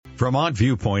Vermont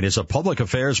Viewpoint is a public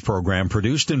affairs program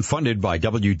produced and funded by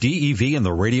WDEV and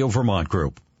the Radio Vermont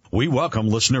Group. We welcome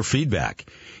listener feedback.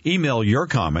 Email your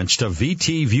comments to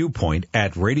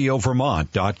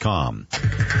vtviewpoint@radiovermont.com.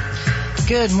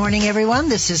 Good morning, everyone.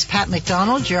 This is Pat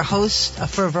McDonald, your host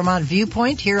for Vermont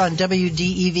Viewpoint here on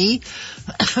WDEV.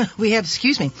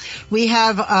 We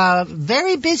have a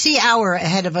very busy hour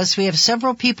ahead of us. We have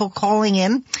several people calling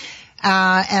in.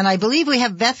 And I believe we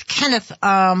have Beth Kenneth.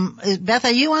 Beth,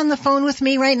 are you on the phone with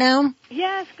me right now?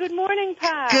 Yes. Good morning,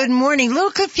 Pat. Good morning. A little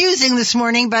confusing this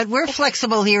morning, but we're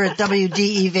flexible here at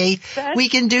WDEV. We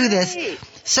can do this.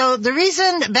 So the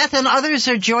reason Beth and others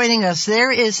are joining us,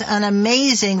 there is an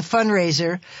amazing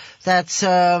fundraiser that's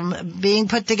being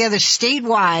put together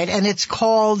statewide, and it's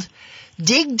called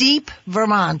Dig Deep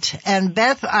Vermont. And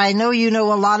Beth, I know you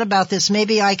know a lot about this.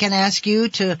 Maybe I can ask you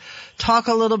to talk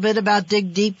a little bit about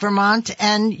Dig Deep Vermont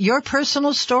and your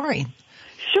personal story.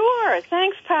 Sure.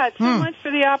 Thanks, Pat, so much for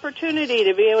the opportunity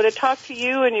to be able to talk to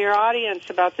you and your audience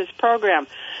about this program.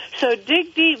 So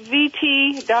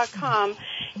digdeepvt.com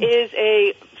is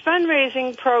a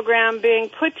fundraising program being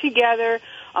put together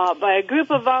by a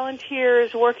group of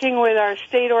volunteers working with our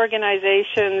state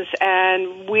organizations,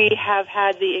 and we have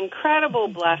had the incredible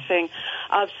blessing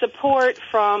of support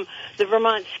from the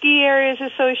Vermont Ski Areas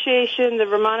Association, the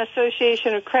Vermont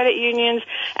Association of Credit Unions,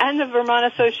 and the Vermont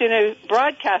Association of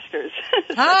Broadcasters.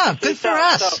 Good for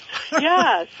us.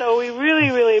 So we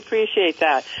really, really appreciate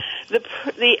that.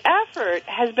 The effort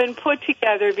has been put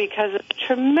together because of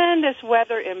tremendous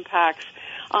weather impacts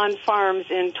on farms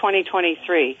in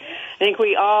 2023. I think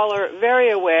we all are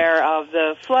very aware of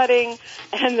the flooding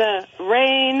and the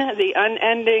rain, the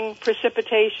unending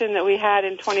precipitation that we had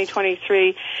in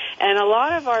 2023, and a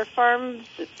lot of our farm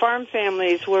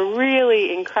families were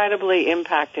really incredibly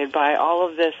impacted by all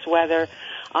of this weather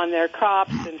on their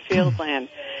crops and field land.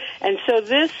 And so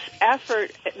this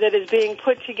effort that is being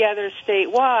put together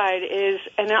statewide is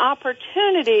an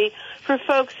opportunity for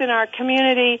folks in our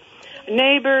community,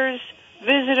 neighbors,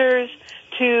 visitors,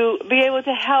 to be able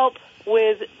to help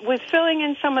with filling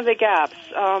in some of the gaps.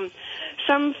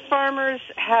 Some farmers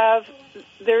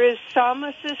there is some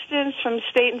assistance from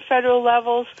state and federal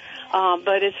levels,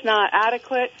 but it's not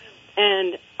adequate.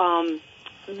 And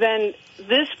then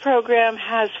this program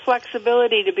has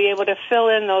flexibility to be able to fill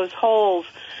in those holes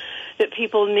that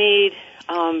people need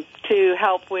to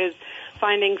help with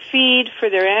finding feed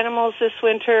for their animals this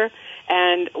winter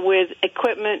and with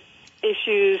equipment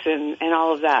issues and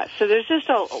all of that. So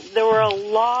there were a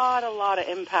lot of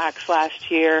impacts last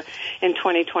year in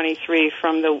 2023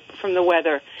 from the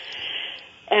weather,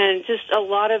 and just a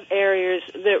lot of areas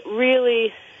that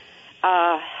really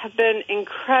have been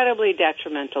incredibly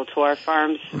detrimental to our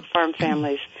farm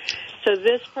families. So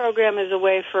this program is a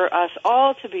way for us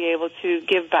all to be able to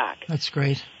give back. That's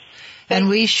great. And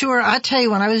I'll tell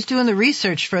you, when I was doing the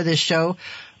research for this show,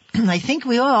 I think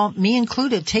we all, me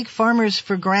included, take farmers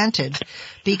for granted,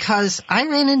 because I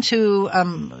ran into,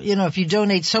 if you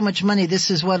donate so much money,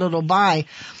 this is what it'll buy.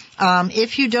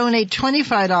 If you donate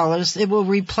 $25, it will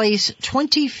replace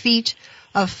 20 feet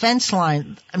of fence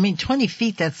line. I mean, 20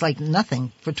 feet, that's like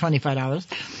nothing for $25.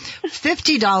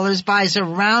 $50 buys a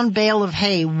round bale of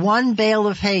hay, one bale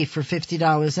of hay for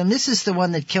 $50. And this is the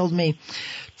one that killed me.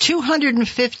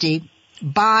 $250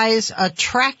 buys a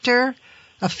tractor,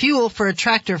 a fuel for a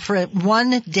tractor for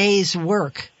 1 day's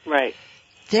work. Right.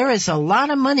 There is a lot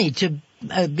of money to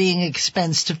being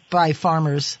expensed by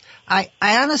farmers. I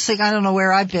honestly, I don't know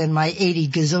where I've been my 80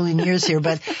 gazillion years here,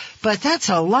 but that's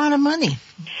a lot of money.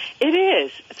 It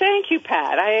is. Thank you,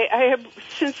 Pat. I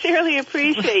sincerely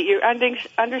appreciate your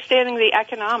understanding the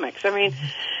economics. I mean,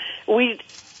 we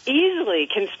easily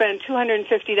can spend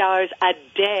 $250 a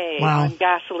day on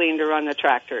gasoline to run the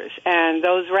tractors. And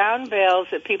those round bales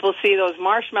that people see, those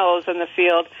marshmallows in the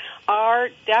field, are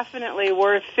definitely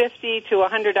worth $50 to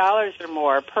 $100 or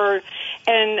more per.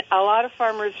 And a lot of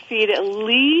farmers feed at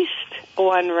least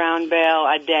one round bale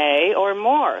a day or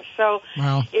more. So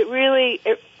it really,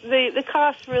 the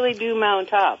costs really do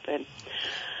mount up. And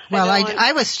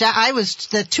I was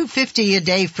the $250 a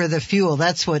day for the fuel.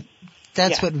 That's what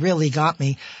really got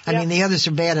me. I mean, the others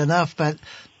are bad enough, but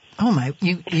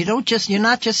you're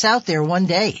not just out there one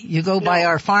day. You go by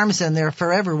our farms and they're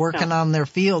forever working on their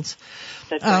fields.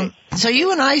 That's right. So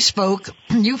you and I spoke.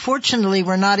 You fortunately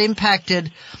were not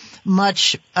impacted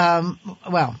much.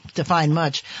 Define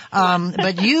much.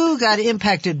 But you got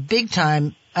impacted big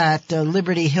time at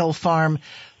Liberty Hill Farm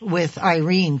with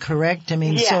Irene, correct? I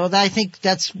mean, so I think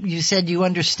you said you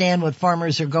understand what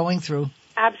farmers are going through.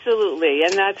 Absolutely,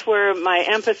 and that's where my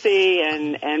empathy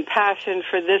and passion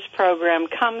for this program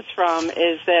comes from,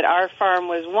 is that our farm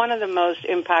was one of the most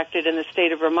impacted in the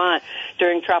state of Vermont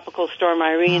during Tropical Storm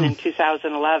Irene in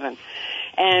 2011.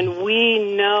 And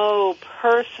we know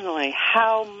personally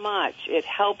how much it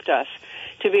helped us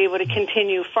to be able to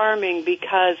continue farming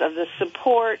because of the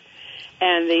support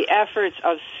and the efforts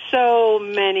of so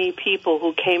many people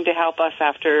who came to help us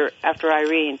after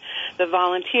Irene. The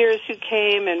volunteers who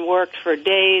came and worked for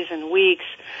days and weeks,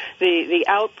 the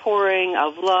outpouring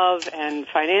of love and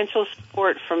financial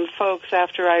support from folks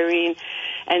after Irene,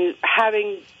 and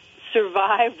having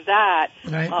survived that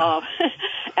right.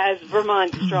 As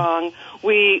Vermont Strong,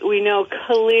 we know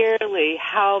clearly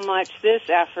how much this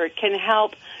effort can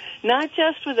help, not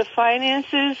just with the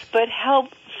finances, but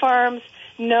help farms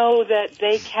know that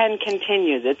they can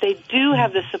continue, that they do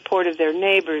have the support of their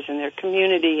neighbors and their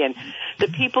community and the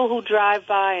people who drive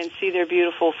by and see their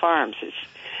beautiful farms. It's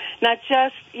not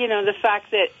just, the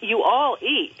fact that you all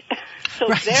eat. So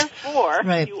right. Therefore,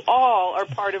 right. you all are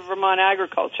part of Vermont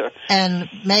agriculture. And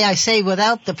may I say,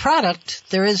 without the product,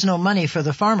 there is no money for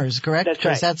the farmers, correct? That's right.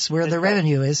 Because that's where the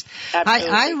revenue is. Absolutely.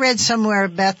 I read somewhere,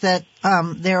 Beth, that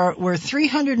there were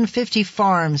 350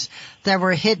 farms that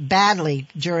were hit badly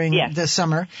during the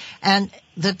summer, and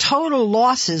the total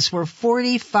losses were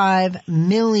 $45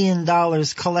 million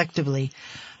collectively.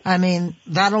 I mean,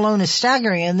 that alone is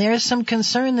staggering, and there's some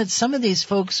concern that some of these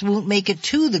folks won't make it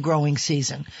to the growing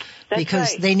season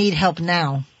because they need help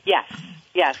now. Yes.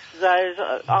 There's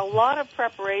a lot of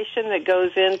preparation that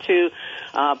goes into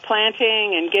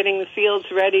planting and getting the fields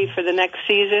ready for the next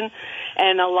season,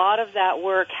 and a lot of that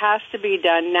work has to be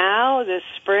done now, this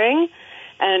spring,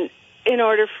 and in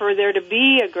order for there to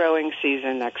be a growing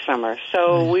season next summer.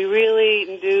 So we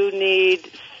really do need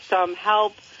some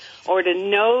help, or to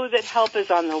know that help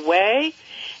is on the way.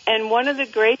 And one of the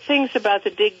great things about the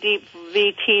Dig Deep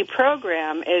VT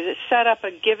program is it set up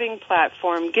a giving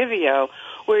platform, Giveo,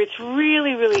 where it's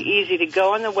really, really easy to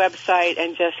go on the website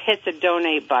and just hit the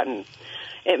donate button.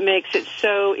 It makes it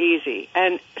so easy.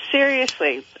 And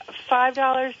seriously, $5,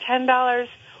 $10,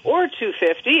 or $2.50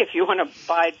 if you want to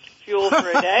buy fuel for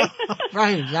a day.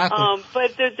 Right, exactly.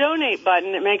 But the donate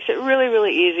button, it makes it really,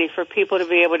 really easy for people to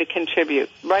be able to contribute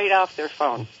right off their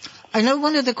phone. I know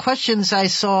one of the questions I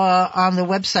saw on the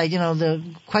website, the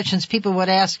questions people would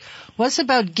ask, was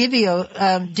about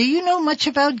Giveo. Do you know much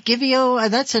about Giveo?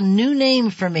 That's a new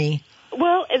name for me.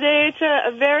 Well, it's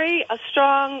a very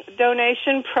strong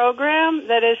donation program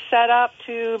that is set up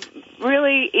to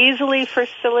really easily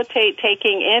facilitate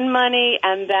taking in money,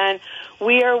 and then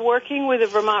we are working with the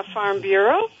Vermont Farm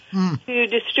Bureau to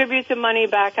distribute the money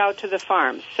back out to the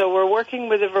farms. So we're working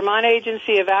with the Vermont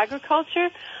Agency of Agriculture.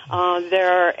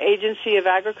 There are Agency of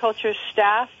Agriculture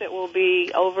staff that will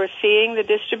be overseeing the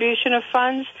distribution of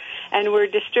funds, and we're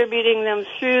distributing them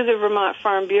through the Vermont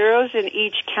Farm Bureaus in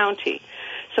each county.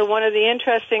 So one of the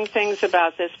interesting things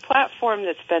about this platform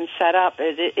that's been set up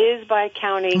is it is by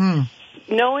county,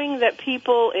 knowing that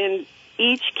people in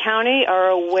each county are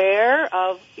aware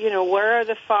of, where are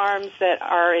the farms that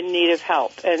are in need of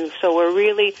help. And so we're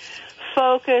really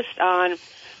focused on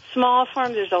small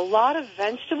farms. There's a lot of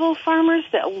vegetable farmers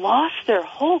that lost their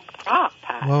whole crop,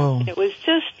 Pat. Whoa. It was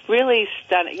just really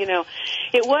stunning.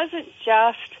 It wasn't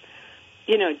just,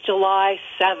 July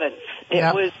 7th.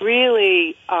 It was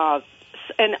really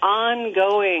an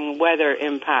ongoing weather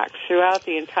impact throughout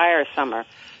the entire summer.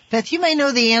 Beth, you may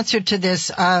know the answer to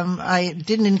this. I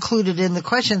didn't include it in the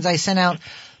questions I sent out,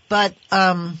 but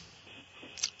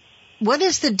what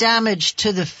is the damage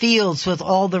to the fields with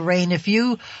all the rain? If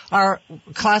you are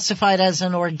classified as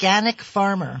an organic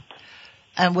farmer,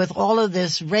 and with all of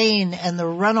this rain and the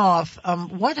runoff,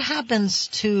 what happens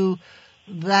to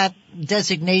that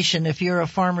designation if you're a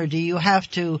farmer? Do you have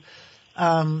to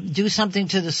do something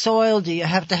to the soil? Do you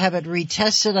have to have it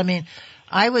retested? I mean,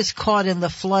 I was caught in the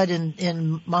flood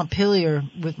in Montpelier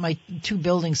with my two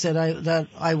buildings that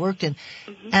I worked in,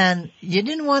 and you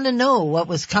didn't want to know what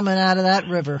was coming out of that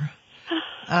river.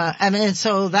 And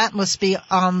so that must be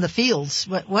on the fields.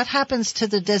 What happens to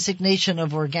the designation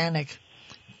of organic?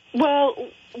 Well,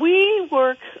 we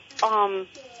work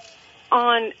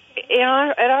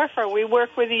at our farm, we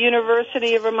work with the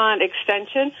University of Vermont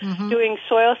Extension doing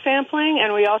soil sampling,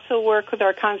 and we also work with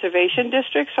our conservation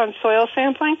districts on soil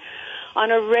sampling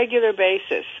on a regular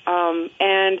basis.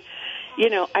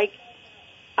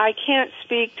 I can't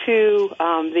speak to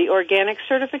the organic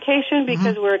certification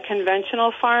because we're a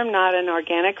conventional farm, not an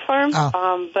organic farm.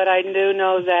 But I do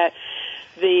know that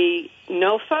the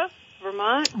NOFA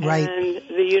Vermont and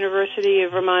the University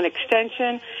of Vermont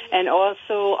Extension and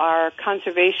also our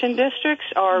conservation districts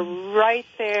are right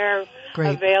there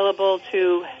available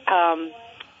to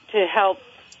help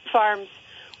farms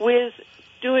with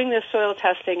doing the soil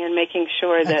testing and making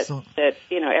sure that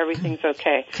everything's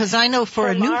okay. Because I know for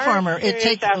a new farmer, it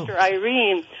takes after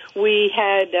Irene, we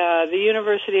had the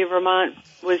University of Vermont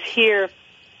was here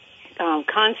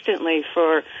constantly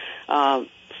for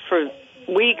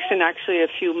weeks and actually a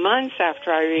few months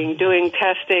after Irene doing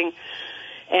testing,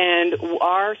 and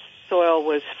our soil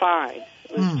was fine.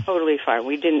 It was totally fine.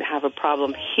 We didn't have a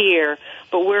problem here,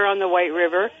 but we're on the White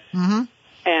River,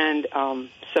 and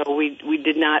so we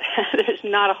did not. There's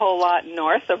not a whole lot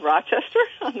north of Rochester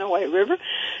on the White River,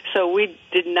 so we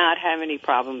did not have any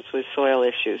problems with soil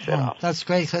issues at all. That's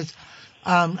great, because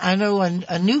I know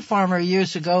a new farmer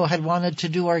years ago had wanted to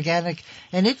do organic,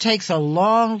 and it takes a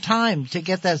long time to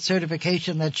get that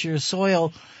certification that your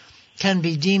soil can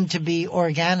be deemed to be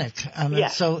organic.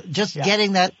 So just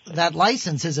getting that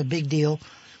license is a big deal.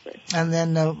 Right. And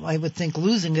then I would think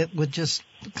losing it would just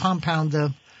compound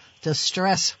the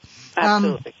stress.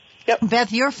 Absolutely. Yep.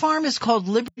 Beth, your farm is called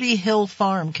Liberty Hill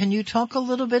Farm. Can you talk a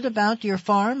little bit about your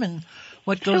farm and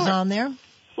what goes on there?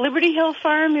 Liberty Hill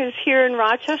Farm is here in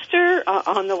Rochester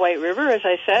on the White River, as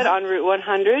I said, on Route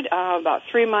 100, about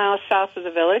 3 miles south of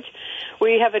the village.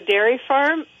 We have a dairy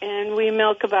farm, and we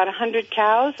milk about 100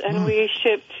 cows, and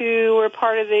we're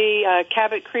part of the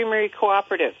Cabot Creamery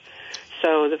Cooperative.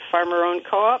 So the farmer-owned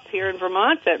co-op here in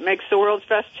Vermont that makes the world's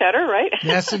best cheddar, right?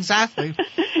 Yes, exactly.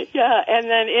 Yeah, and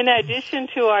then in addition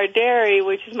to our dairy,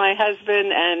 which is my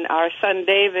husband and our son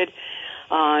David,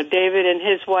 David and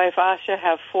his wife Asha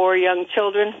have 4 young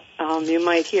children. You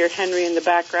might hear Henry in the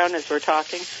background as we're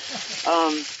talking.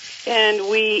 And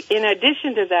we, in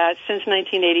addition to that, since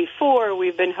 1984,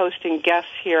 we've been hosting guests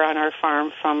here on our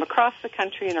farm from across the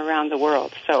country and around the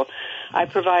world. So I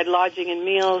provide lodging and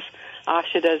meals.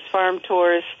 Asha does farm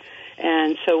tours.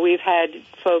 And so we've had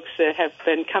folks that have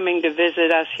been coming to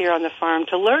visit us here on the farm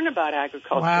to learn about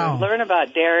agriculture, learn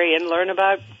about dairy, and learn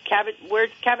about where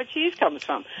Cabot cheese comes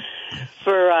from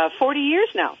for 40 years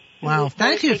now. Wow,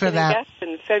 thank you for that.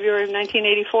 In February of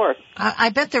 1984. I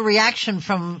bet the reaction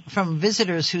from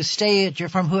visitors who stay at your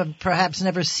farm who have perhaps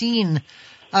never seen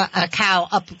a cow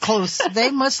up close,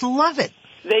 they must love it.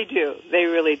 They do. They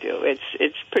really do.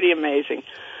 It's pretty amazing.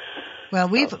 Well,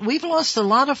 we've lost a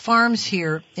lot of farms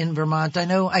here in Vermont. I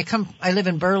know I live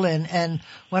in Berlin, and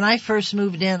when I first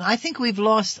moved in, I think we've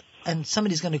lost, and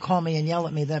somebody's going to call me and yell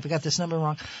at me that I got this number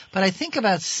wrong, but I think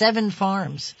about 7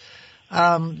 farms.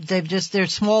 They're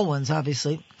small ones,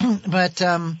 obviously, but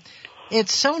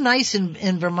it's so nice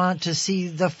in Vermont to see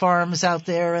the farms out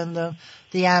there and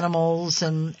the animals,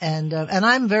 and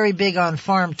I'm very big on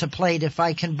farm to plate. If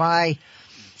I can buy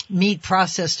meat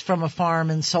processed from a farm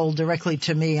and sold directly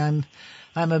to me, I'm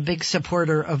a big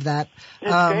supporter of that.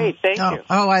 That's great. Thank you.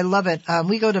 Oh, I love it.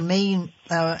 We go to Maine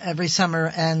every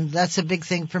summer, and that's a big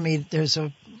thing for me. There's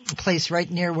a place right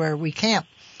near where we camp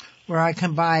where I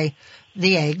can buy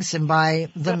the eggs and buy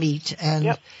the meat,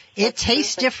 and it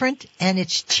tastes different, and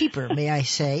it's cheaper, may I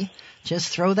say. Just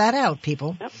throw that out,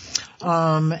 people. Yep.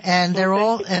 And they're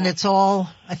all, and it's all,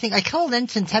 I think I called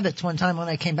Ensign Tebbets one time when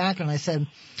I came back, and I said,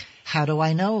 how do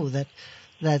I know that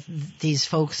these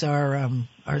folks are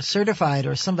certified?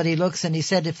 Or somebody looks, and he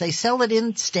said if they sell it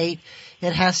in state,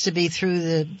 it has to be through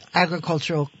the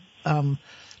agricultural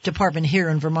department here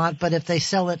in Vermont. But if they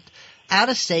sell it out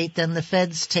of state, then the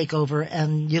feds take over,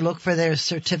 and you look for their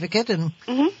certificate, and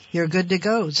you're good to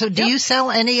go. So, do you sell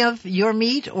any of your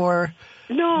meat, or?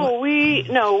 No, we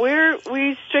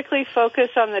strictly focus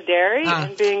on the dairy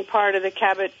and being part of the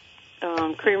Cabot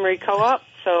Creamery Co-op.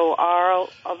 So all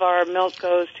of our milk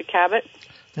goes to Cabot.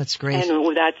 That's great.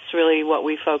 And that's really what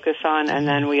we focus on. And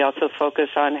then we also focus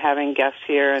on having guests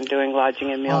here and doing lodging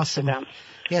and meals for them.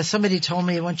 Yeah, somebody told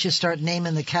me once you start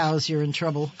naming the cows, you're in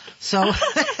trouble. So.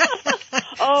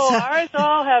 Ours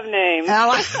all have names.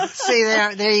 See,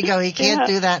 there you go. You can't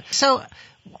do that. So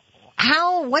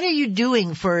what are you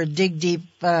doing for Dig Deep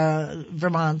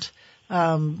Vermont?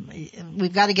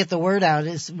 We've got to get the word out.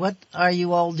 What are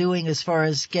you all doing as far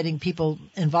as getting people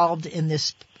involved in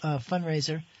this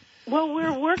fundraiser? Well,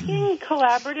 we're working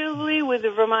collaboratively with the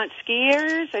Vermont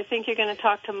skiers. I think you're going to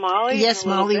talk to Molly. Yes,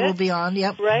 Molly will be on,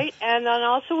 yep. Right, and then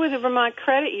also with the Vermont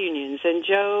credit unions. And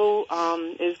Joe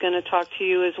is going to talk to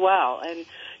you as well. And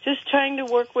just trying to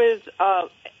work with a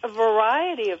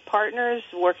variety of partners,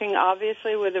 working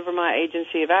obviously with the Vermont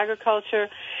Agency of Agriculture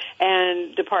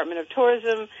and Department of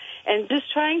Tourism, and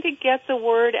just trying to get the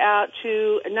word out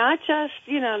to not just,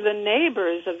 the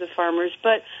neighbors of the farmers,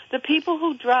 but the people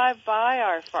who drive by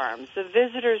our farms, the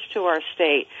visitors to our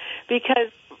state. Because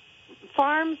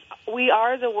farms, we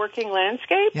are the working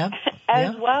landscape,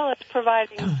 as well as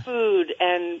providing food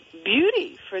and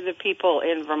beauty for the people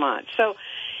in Vermont. So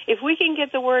if we can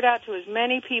get the word out to as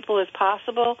many people as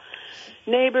possible,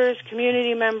 neighbors,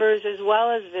 community members, as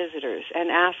well as visitors, and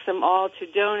ask them all to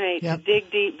donate to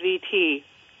Dig Deep VT.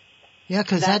 Yeah,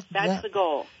 because that's the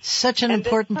goal. Such an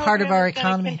important part of our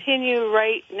economy. Continue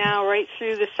right now, right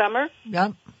through the summer.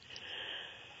 Yep.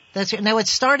 That's now. It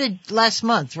started last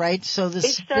month, right? So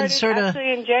this it started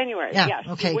actually in January. Yeah. Yes,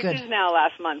 Okay. which Good. is now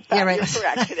last month. Yeah. Right. You're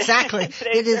correct. Exactly.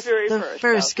 Today's it is February the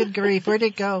 1st. So. Good grief. Where'd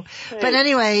it go? Right. But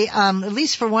anyway, at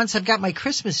least for once, I've got my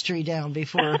Christmas tree down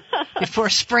before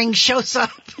spring shows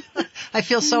up. I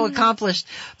feel so accomplished.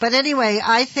 But anyway,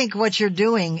 I think what you're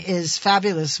doing is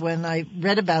fabulous. When I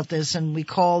read about this, and we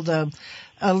called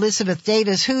Elizabeth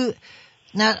Davis, who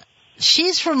now.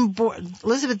 She's from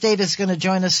Elizabeth Davis is going to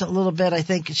join us in a little bit, I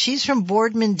think. She's from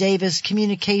Boardman Davis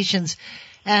Communications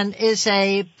and is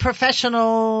a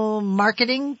professional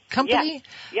marketing company.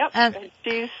 Yep.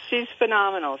 She's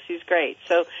phenomenal. She's great.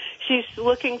 So she's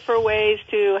looking for ways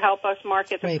to help us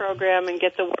market the program and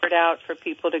get the word out for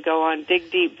people to go on Dig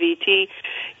Deep VT.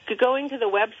 Going to the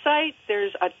website,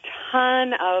 there's a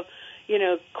ton of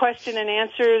question and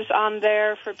answers on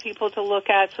there for people to look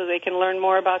at so they can learn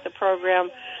more about the program.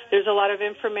 There's a lot of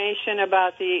information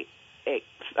about the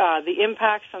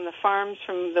impacts on the farms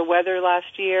from the weather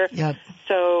last year. Yep.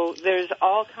 So there's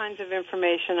all kinds of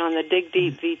information on the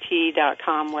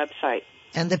digdeepvt.com website.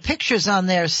 And the pictures on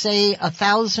there say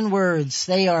 1,000 words.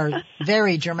 They are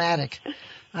very dramatic.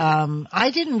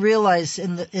 I didn't realize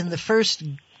in the first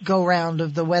go round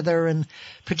of the weather, and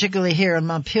particularly here in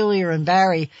Montpelier and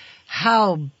Barrie,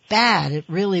 how bad it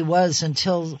really was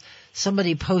until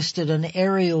somebody posted an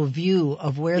aerial view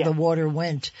of where the water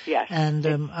went. Yes. And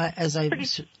pretty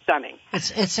stunning.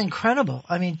 It's incredible.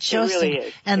 I mean, just it really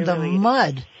is. And the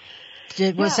mud.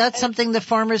 Was that something the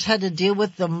farmers had to deal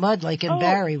with? The mud, like in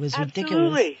Barrie, was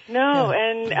ridiculous. Absolutely. No,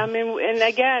 and I mean, and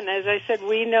again, as I said,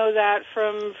 we know that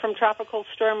from Tropical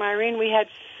Storm Irene, we had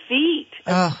feet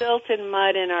of silt and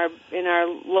mud in our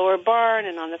lower barn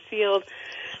and on the field.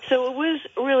 So it was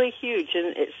really huge,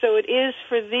 and so it is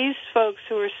for these folks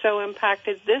who are so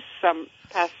impacted this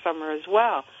past summer as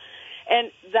well.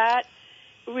 And that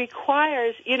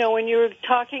requires, when you were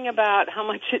talking about how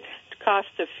much it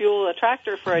costs to fuel a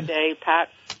tractor for a day, Pat,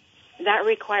 that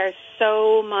requires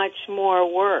so much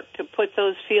more work to put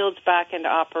those fields back into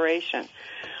operation.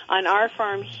 On our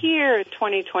farm here in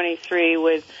 2023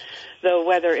 with the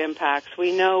weather impacts,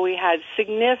 we know we had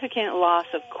significant loss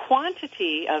of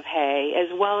quantity of hay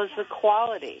as well as the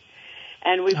quality.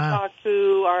 And we've talked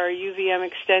to our UVM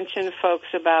extension folks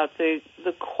about the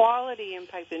quality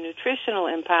impact, the nutritional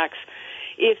impacts.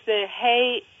 If the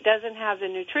hay doesn't have the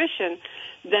nutrition,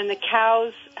 then the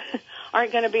cows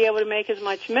aren't going to be able to make as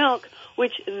much milk,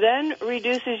 which then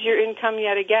reduces your income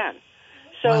yet again.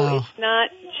 So it's not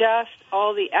just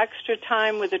all the extra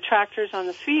time with the tractors on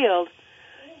the field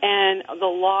and the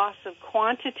loss of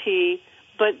quantity,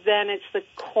 but then it's the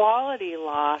quality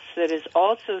loss that is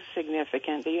also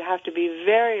significant that you have to be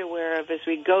very aware of as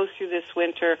we go through this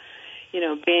winter,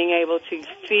 being able to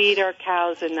feed our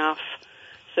cows enough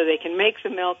so they can make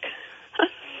the milk.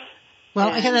 Well,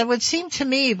 and it would seem to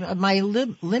me my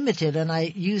limited, and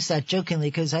I use that jokingly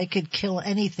because I could kill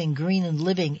anything green and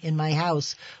living in my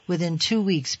house within 2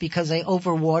 weeks because I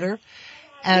overwater.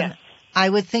 And I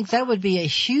would think that would be a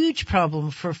huge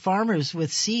problem for farmers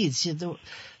with seeds.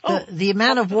 The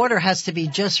amount of water has to be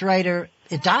just right or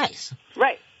it dies.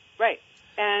 Right.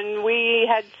 And we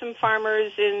had some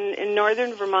farmers in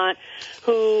northern Vermont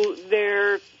who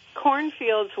their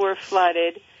cornfields were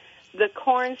flooded. The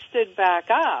corn stood back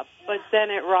up, but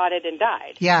then it rotted and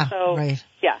died. Yeah, so, right.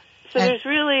 Yeah. So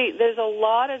there's a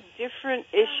lot of different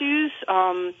issues.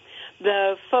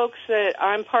 The folks that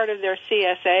I'm part of their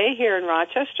CSA here in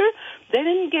Rochester, they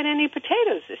didn't get any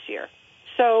potatoes this year.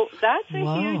 So that's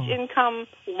a huge income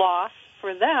loss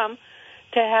for them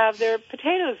to have their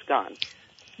potatoes gone.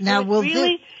 Now, so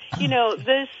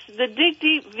the Dig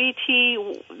Deep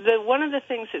VT, one of the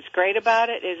things that's great about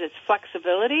it is its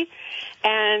flexibility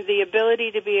and the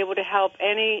ability to be able to help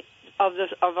any of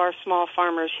our small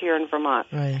farmers here in Vermont.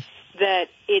 Right. That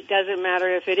it doesn't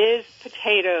matter if it is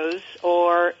potatoes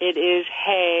or it is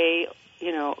hay,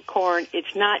 corn.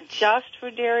 It's not just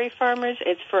for dairy farmers.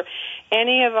 It's for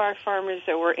any of our farmers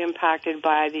that were impacted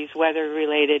by these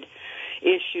weather-related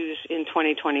issues in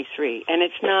 2023. And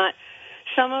it's not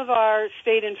some of our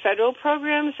state and federal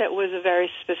programs that was a very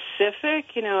specific,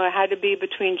 it had to be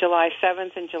between July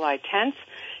 7th and July 10th.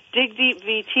 Dig Deep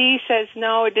VT says,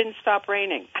 no, it didn't stop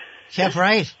raining. Yeah,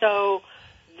 right. So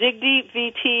Dig Deep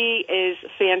VT is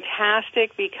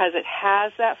fantastic because it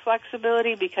has that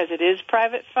flexibility, because it is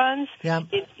private funds. Yep.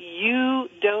 It's you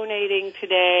donating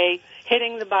today,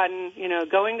 hitting the button,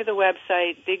 going to the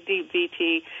website, Dig Deep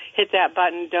VT, hit that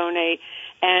button, donate,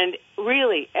 and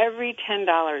really every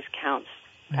 $10 counts,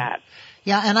 Pat.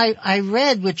 Yeah, and I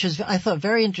read, which is I thought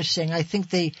very interesting. I think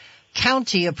the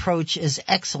county approach is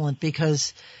excellent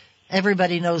because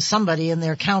everybody knows somebody in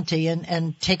their county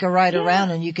and take a ride around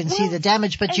and you can see the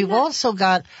damage. But you've also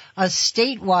got a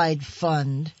statewide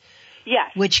fund,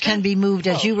 which can be moved,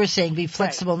 as you were saying, be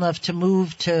flexible enough to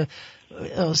move to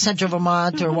Central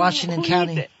Vermont or Washington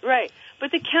County. Right.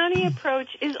 But the county approach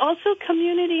is also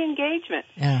community engagement.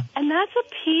 Yeah. And that's a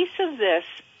piece of this,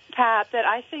 Pat, that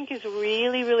I think is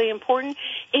really, really important.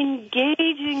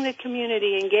 Engaging the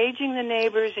community, engaging the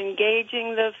neighbors,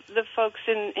 engaging the folks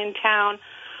in town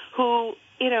who,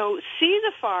 see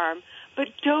the farm but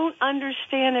don't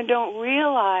understand and don't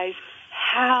realize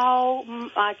how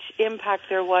much impact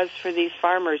there was for these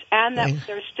farmers and that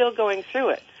they're still going through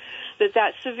it.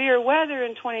 That severe weather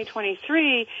in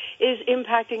 2023 is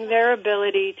impacting their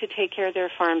ability to take care of their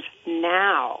farms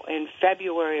now in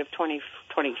February of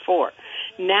 2024.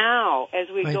 Now, as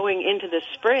we're going into the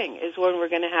spring, is when we're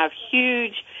going to have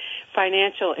huge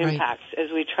financial impacts as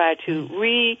we try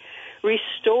to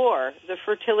restore the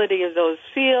fertility of those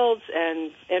fields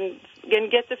and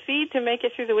get the feed to make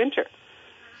it through the winter.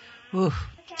 Ooh,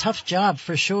 tough job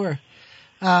for sure.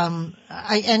 And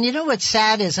you know what's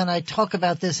sad is, and I talk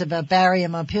about this about Barrie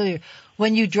and Montpelier,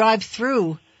 when you drive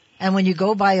through and when you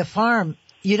go by a farm,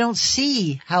 you don't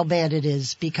see how bad it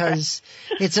is because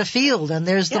it's a field and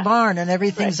there's the barn and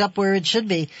everything's up where it should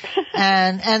be.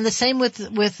 And the same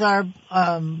with our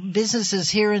businesses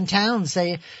here in towns.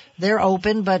 They're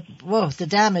open, but the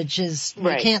damage is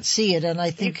you can't see it. And I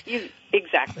think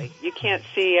exactly, you can't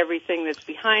see everything that's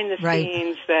behind the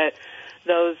scenes. That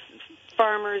those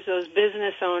farmers, those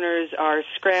business owners are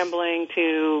scrambling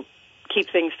to keep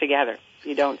things together.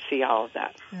 You don't see all of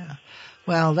that. Yeah.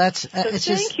 Well, that's it's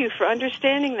thank you for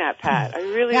understanding that, Pat. I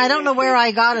really. I don't know where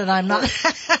I got it. I'm not.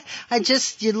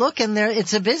 You look in there.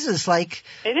 It's a business like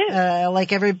it is,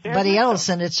 like everybody else,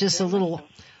 and it's just a little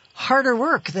harder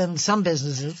work than some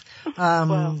businesses.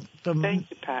 Thank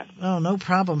you, Pat. Oh, no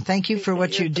problem. Thank you for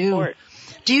what you do.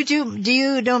 You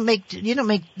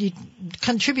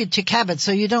contribute to Cabot,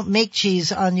 so you don't make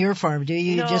cheese on your farm, do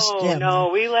you? No,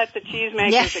 we let the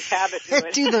cheesemakers at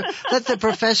Cabot do it. Let the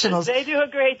professionals. They do a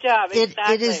great job.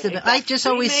 Exactly. It is I just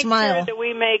always smile. Sure that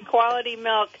we make quality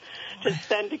milk to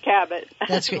send to Cabot.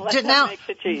 That's great. Let them make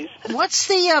the cheese. What's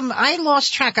the, I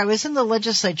lost track. I was in the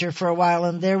legislature for a while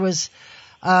and there was,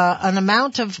 an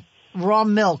amount of raw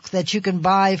milk that you can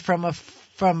buy from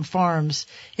farms.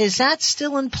 Is that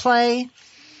still in play?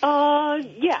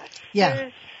 Yes. Yeah.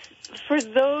 For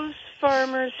those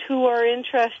farmers who are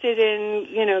interested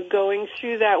in, going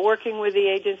through that, working with the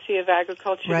Agency of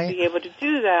Agriculture to be able to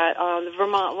do that, the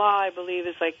Vermont law, I believe,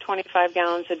 is like 25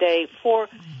 gallons a day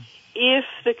if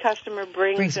the customer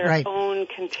brings their own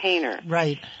container.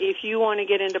 Right. If you want to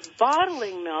get into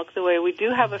bottling milk, the way we do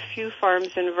have a few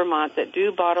farms in Vermont that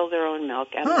do bottle their own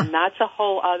milk, and that's a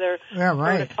whole other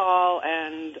protocol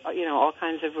and, all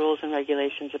kinds of rules and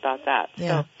regulations about that.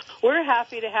 Yeah. So we're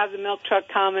happy to have the milk truck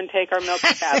come and take our milk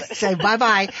to Cabot. Say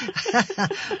bye-bye.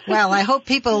 Well, I hope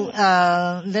people,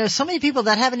 there's so many people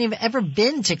that haven't even ever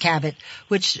been to Cabot,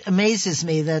 which amazes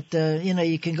me that,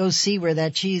 you can go see where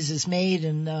that cheese is made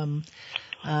and,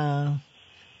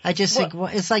 I just think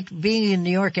it's like being in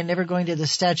New York and never going to the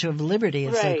Statue of Liberty.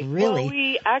 It's like really. Well,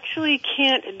 we actually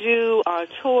can't do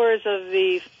tours of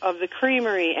the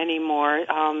creamery anymore.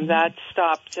 That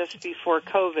stopped just before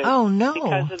COVID. Oh no!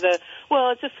 Because of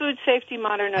it's a Food Safety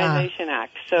Modernization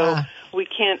Act, so we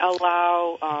can't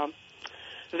allow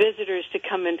visitors to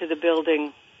come into the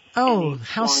building. Oh,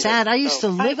 how sad! I used to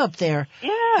live up there.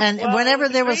 Yeah, and whenever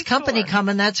there was company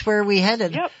coming, that's where we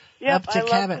headed. Yep, up to I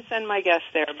Cabot. love to send my guests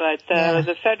there, but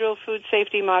the Federal Food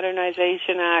Safety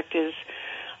Modernization Act is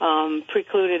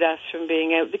precluded us from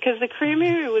being able, because the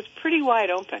creamery was pretty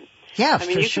wide open. Yeah, I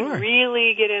mean, you could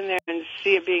really get in there and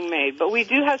see it being made. But we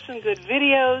do have some good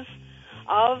videos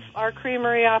of our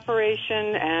creamery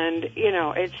operation, and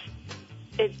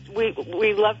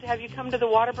we love to have you come to the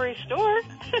Waterbury store.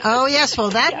 Oh yes,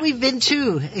 well that we've been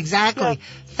to exactly. Yeah.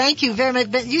 Thank you very much.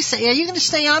 But are you going to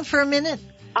stay on for a minute?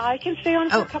 I can stay on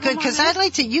for a couple good, because I'd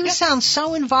like to. You sound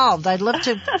so involved. I'd love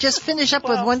to just finish up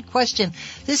with one question.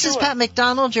 This is Pat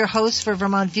McDonald, your host for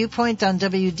Vermont Viewpoint on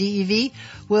WDEV.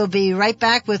 We'll be right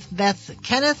back with Beth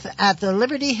Kenneth at the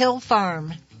Liberty Hill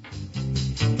Farm.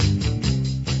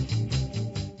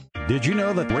 Did you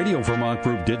know that Radio Vermont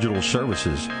Group Digital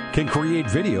Services can create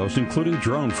videos including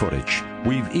drone footage?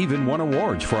 We've even won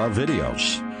awards for our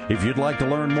videos. If you'd like to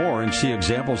learn more and see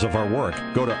examples of our work,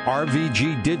 go to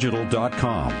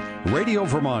rvgdigital.com. Radio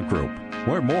Vermont Group.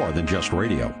 We're more than just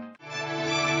radio.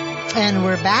 And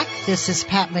we're back. This is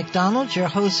Pat McDonald, your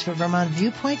host for Vermont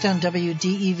Viewpoint on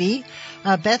WDEV.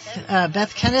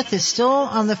 Beth Kenneth is still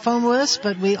on the phone with us,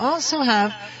 but we also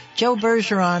have Joe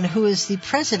Bergeron, who is the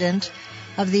president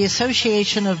of the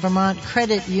Association of Vermont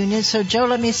Credit Unions. So, Joe,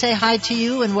 let me say hi to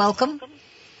you and welcome.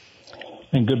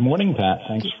 And good morning, Pat.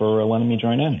 Thanks for letting me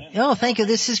join in. Oh, thank you.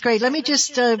 This is great. Let me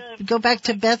just go back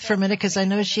to Beth for a minute because I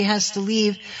know she has to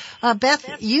leave.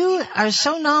 Beth, you are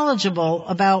so knowledgeable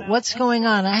about what's going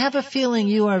on. I have a feeling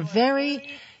you are very,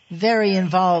 very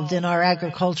involved in our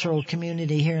agricultural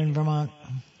community here in Vermont.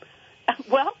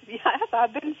 Well, yes,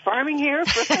 I've been farming here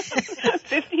for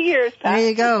 50 years, Pat. There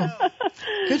you go.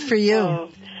 Good for you.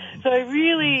 So I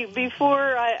really,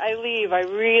 before I leave, I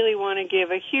really want to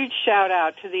give a huge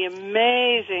shout-out to the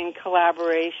amazing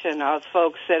collaboration of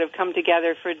folks that have come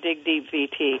together for Dig Deep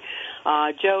VT.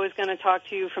 Joe is going to talk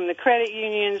to you from the credit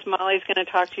unions. Molly's going to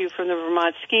talk to you from the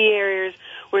Vermont ski areas.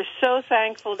 We're so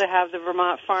thankful to have the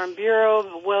Vermont Farm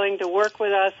Bureau willing to work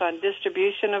with us on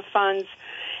distribution of funds.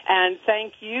 And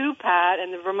thank you, Pat,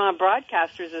 and the Vermont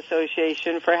Broadcasters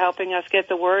Association for helping us get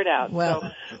the word out. Well,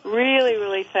 so really,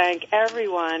 really thank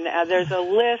everyone. There's a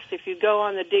list. If you go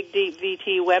on the Dig Deep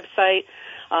VT website,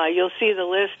 you'll see the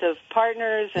list of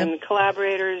partners and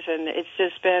collaborators, and it's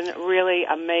just been really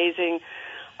amazing.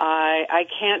 I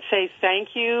can't say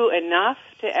thank you enough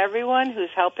to everyone who's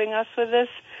helping us with this.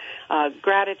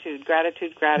 Gratitude.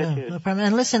 No problem.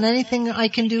 And listen, anything I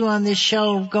can do on this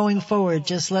show going forward,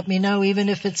 just let me know, even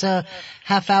if it's a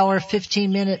half-hour,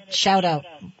 15-minute shout-out.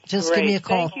 Just give me a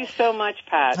call. Thank you so much,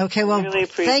 Pat. Okay, well, really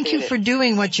thank you for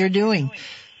doing what you're doing.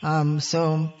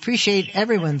 So appreciate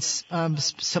everyone's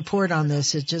support on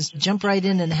this. It just jump right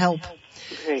in and help.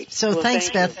 Great. So well, thanks,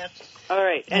 Beth. All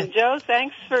right. And Joe,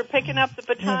 thanks for picking up the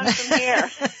baton from here.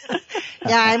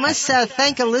 Yeah, I must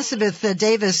thank Elizabeth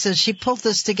Davis. She pulled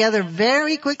this together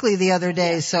very quickly the other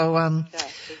day. So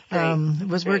it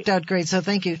was worked out great. So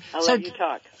thank you. I'll let you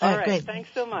talk. All right. Great. Thanks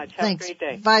so much. Have a great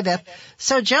day. Bye, Beth.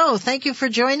 So, Joe, thank you for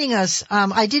joining us.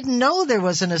 I didn't know there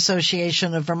was an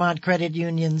association of Vermont credit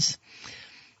unions.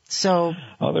 So.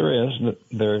 Oh, there is.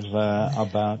 There's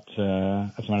about, as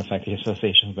a matter of fact, the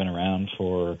association's been around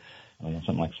for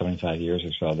something like 75 years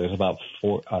or so. There's about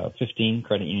 15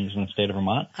 credit unions in the state of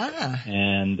Vermont.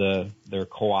 And they're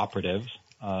cooperatives,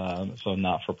 so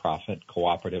not-for-profit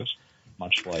cooperatives,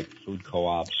 much like food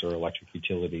co-ops or electric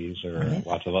utilities or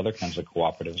lots of other kinds of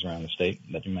cooperatives around the state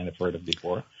that you might have heard of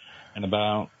before. And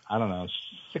about,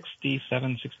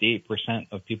 68%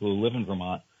 of people who live in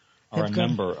Vermont are a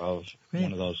member of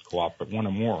one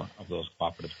or more of those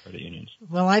cooperative credit unions.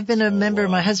 Well, I've been a member,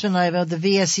 my husband and I, of the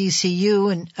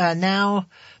VSECU, and now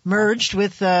merged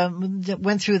with,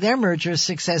 went through their merger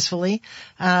successfully,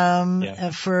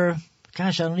 for,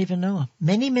 I don't even know,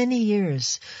 many, many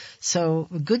years. So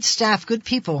good staff, good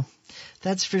people.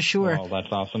 That's for sure. Well,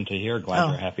 that's awesome to hear. Glad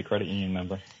you're a happy credit union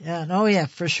member. Yeah. Oh, yeah,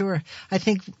 for sure. I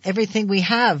think everything we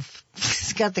have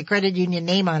has got the credit union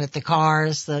name on it. The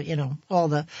cars, all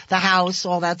the house,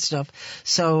 all that stuff.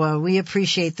 So, we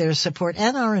appreciate their support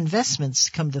and our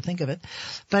investments, come to think of it.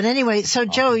 But anyway, so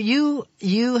Joe, you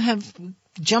have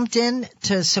jumped in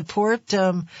to support,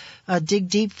 Dig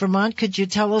Deep Vermont. Could you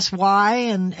tell us why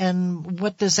and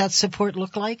what does that support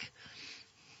look like?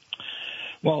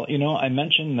 Well, I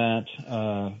mentioned that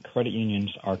credit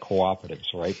unions are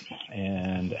cooperatives, right?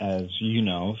 And as you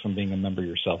know from being a member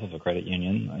yourself of a credit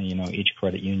union, each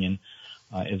credit union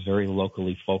is very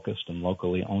locally focused and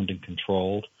locally owned and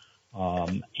controlled,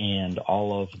 and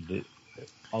all of the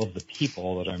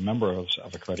people that are members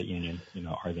of a credit union,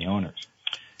 are the owners.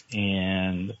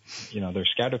 And they're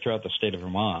scattered throughout the state of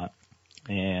Vermont.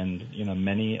 And,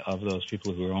 many of those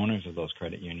people who are owners of those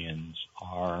credit unions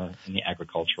are in the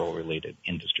agricultural-related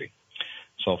industry,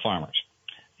 so farmers.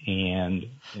 And,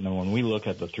 when we look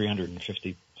at the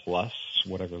 350-plus,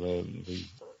 whatever the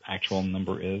actual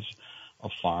number is,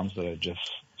 of farms that have just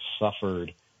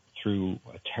suffered through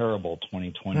a terrible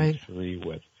 2023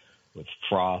 with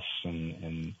frosts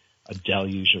and a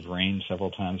deluge of rain several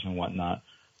times and whatnot,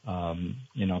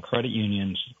 credit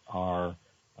unions are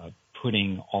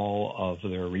putting all of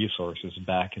their resources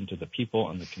back into the people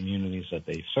and the communities that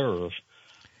they serve,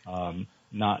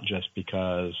 not just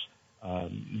because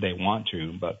they want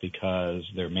to, but because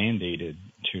they're mandated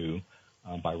to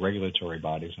by regulatory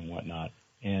bodies and whatnot.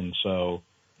 And so,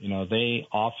 they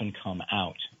often come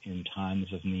out in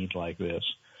times of need like this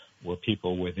where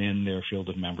people within their field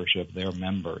of membership, their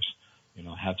members,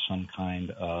 have some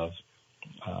kind of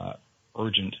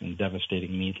urgent and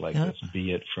devastating need like this,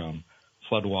 be it from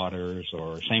floodwaters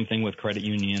or same thing with credit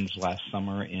unions last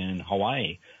summer in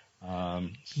Hawaii.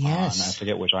 Yes. I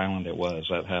forget which island it was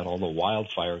that had all the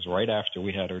wildfires right after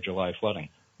we had our July flooding.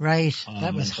 Right.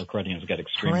 That was so credit unions get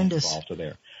extremely horrendous. involved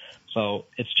there. So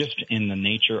it's just in the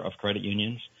nature of credit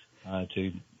unions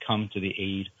to come to the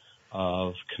aid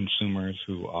of consumers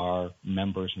who are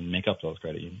members and make up those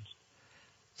credit unions.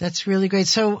 That's really great.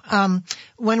 So I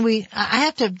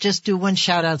have to just do one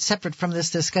shout out separate from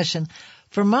this discussion.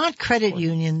 Vermont credit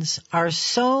unions are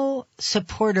so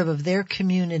supportive of their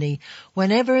community.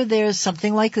 Whenever there's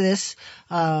something like this,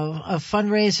 a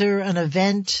fundraiser, an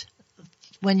event,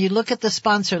 when you look at the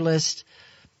sponsor list,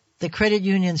 the credit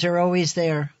unions are always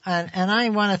there. And I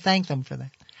want to thank them for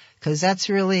that, because that's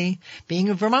really being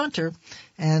a Vermonter.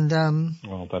 And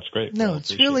well, that's great. No,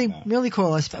 it's really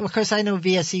cool. Of course, I know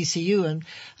VSECU,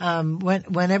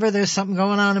 and whenever there's something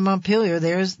going on in Montpelier,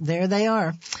 there they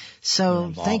are.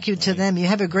 So thank you to them. You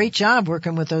have a great job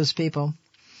working with those people.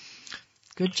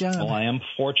 Good job. Well, I am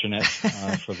fortunate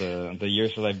for the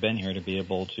years that I've been here to be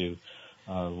able to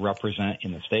represent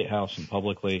in the State House and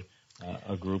publicly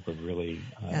a group of really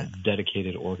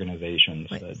dedicated organizations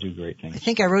that do great things. I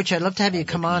think I wrote you, I'd love to have you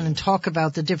come on and talk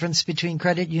about the difference between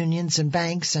credit unions and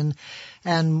banks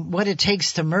and what it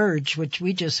takes to merge, which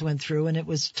we just went through, and it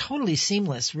was totally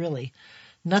seamless, really.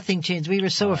 Nothing changed. We were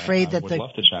so afraid that I would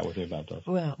love to chat with you about that.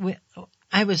 Well,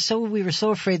 we were so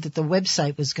afraid that the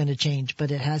website was going to change, but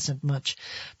it hasn't much,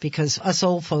 because us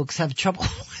old folks have trouble.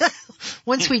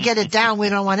 Once we get it down, we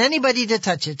don't want anybody to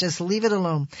touch it. Just leave it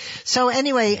alone. So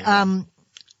anyway,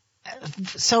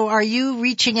 so are you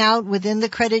reaching out within the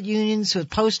credit unions with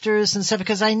posters and stuff?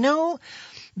 Because I know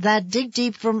that Dig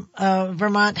Deep from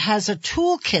Vermont has a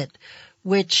toolkit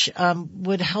which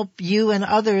would help you and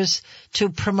others to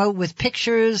promote with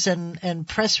pictures and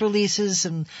press releases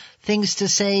and things to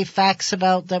say, facts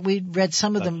about that. We read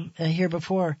some of them here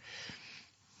before.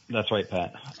 That's right,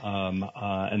 Pat.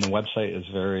 And the website is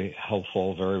very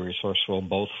helpful, very resourceful,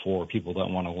 both for people that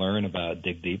want to learn about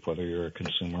Dig Deep, whether you're a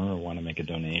consumer or want to make a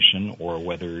donation, or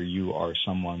whether you are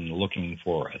someone looking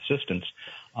for assistance,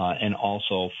 and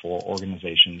also for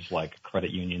organizations like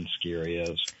credit unions, ski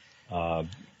areas,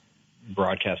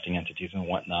 broadcasting entities and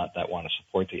whatnot that want to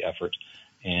support the effort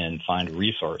and find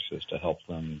resources to help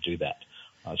them do that.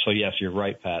 So yes, you're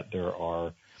right, Pat. There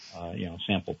are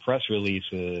sample press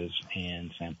releases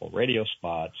and sample radio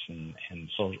spots and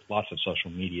lots of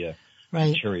social media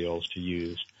materials to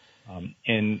use.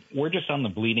 And we're just on the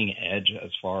bleeding edge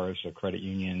as far as the credit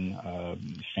union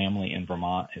family in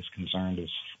Vermont is concerned,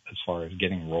 as far as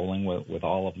getting rolling with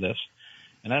all of this.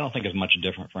 And I don't think it's much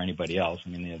different for anybody else. I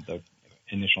mean, the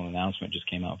initial announcement just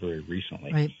came out very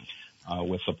recently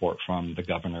with support from the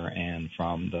governor and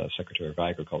from the Secretary of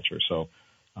Agriculture. So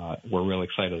we're really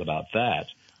excited about that.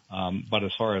 But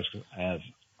as far as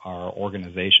our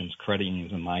organizations, credit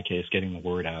unions in my case, getting the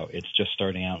word out, it's just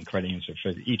starting out, and credit unions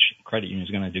each credit union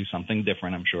is going to do something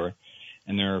different, I'm sure,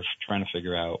 and they're trying to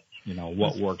figure out,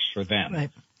 what works for them.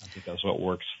 Because what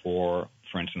works for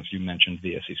instance, you mentioned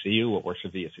VSECU, what works for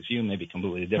VSECU may be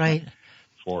completely different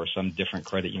for some different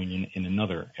credit union in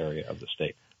another area of the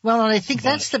state. Well, and I think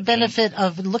that's the benefit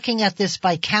of looking at this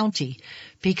by county,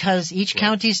 because each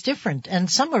county is different, and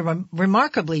some are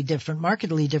remarkably different,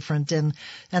 markedly different, and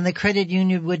the credit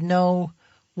union would know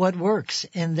what works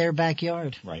in their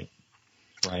backyard. Right,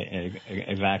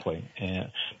 exactly.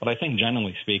 But I think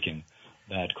generally speaking,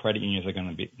 that credit unions are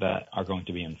going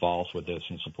to be involved with this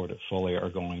and support it fully are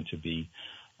going to be,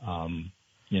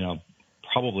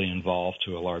 probably involved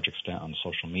to a large extent on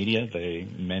social media.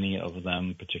 Many of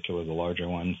them, particularly the larger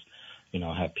ones,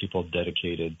 have people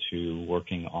dedicated to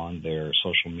working on their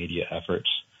social media efforts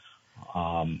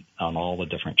on all the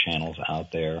different channels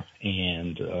out there.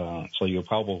 And so you'll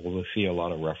probably see a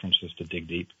lot of references to Dig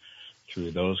Deep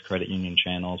through those credit union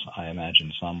channels. I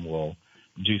imagine some will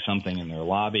do something in their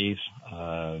lobbies.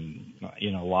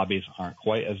 Lobbies aren't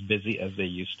quite as busy as they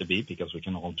used to be because we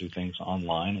can all do things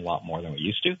online a lot more than we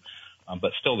used to.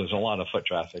 But still, there's a lot of foot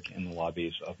traffic in the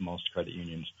lobbies of most credit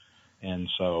unions. And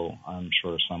so I'm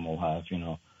sure some will have,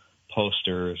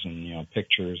 posters and,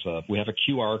 pictures of, we have a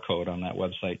QR code on that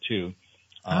website too.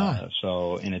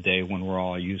 So in a day when we're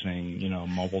all using,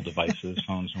 mobile devices,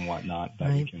 phones and whatnot,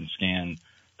 that we can scan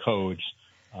codes,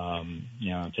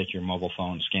 take your mobile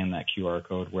phone, scan that QR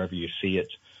code wherever you see it,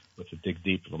 with the Dig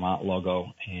Deep Vermont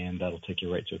logo, and that'll take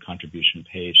you right to a contribution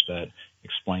page that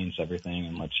explains everything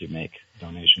and lets you make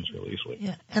donations really easily.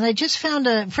 Yeah, and I just found,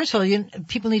 first of all,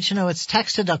 people need to know it's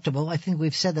tax deductible. I think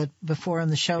we've said that before on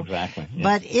the show. Exactly. Yeah.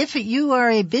 But if you are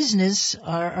a business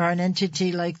or an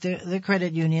entity like the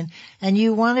credit union and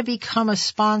you want to become a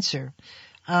sponsor,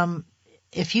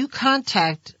 if you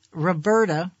contact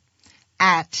Roberta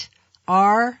at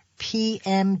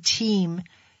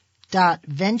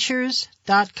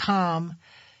rpmteam.ventures.com,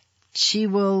 she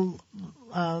will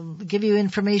give you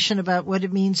information about what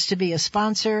it means to be a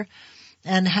sponsor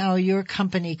and how your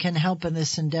company can help in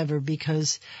this endeavor,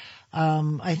 because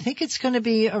I think it's going to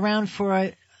be around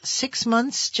for 6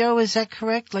 months. Joe, is that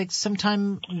correct? Like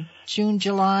sometime June,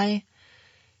 July?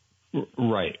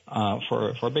 Right.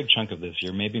 For a big chunk of this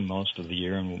year, maybe most of the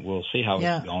year, and we'll see how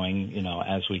it's going,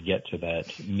 as we get to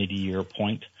that mid-year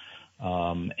point,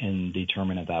 and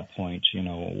determine at that point,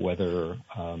 whether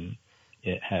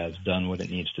it has done what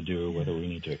it needs to do, or whether we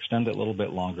need to extend it a little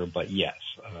bit longer. But yes,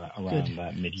 around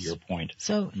that mid-year point,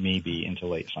 so maybe into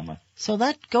late summer. So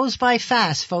that goes by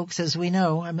fast, folks, as we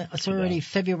know. It's already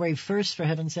February 1st, for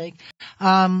heaven's sake.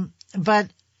 But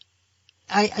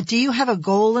do you have a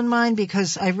goal in mind?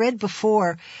 Because I read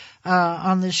before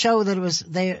on the show that it was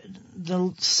the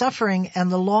suffering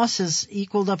and the losses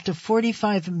equaled up to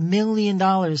 $45 million.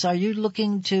 Are you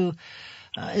looking to?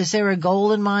 Is there a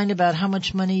goal in mind about how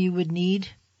much money you would need?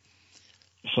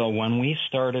 So when we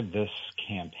started this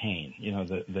campaign,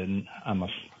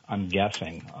 I'm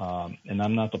guessing, and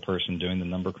I'm not the person doing the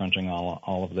number crunching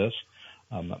all of this,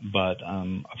 but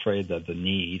I'm afraid that the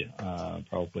need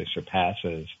probably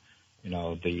surpasses,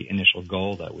 the initial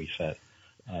goal that we set.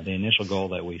 The initial goal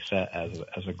that we set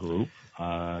as a group,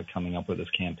 coming up with this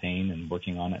campaign and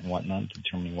working on it and whatnot,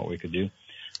 determining what we could do,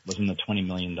 was in the $20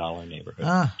 million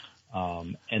neighborhood.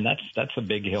 And that's a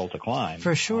big hill to climb.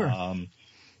 For sure.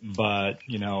 But,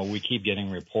 we keep getting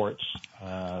reports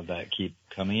that keep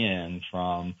coming in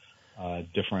from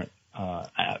different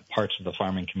parts of the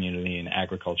farming community and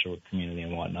agricultural community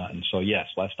and whatnot. And so, yes,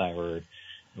 last I heard,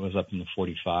 it was up in the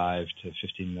 $45 to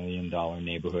 $50 million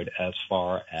neighborhood as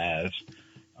far as,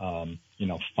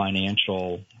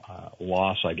 financial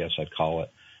loss, I guess I'd call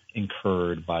it,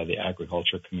 incurred by the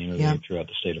agriculture community throughout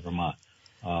the state of Vermont.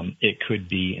 It could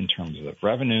be in terms of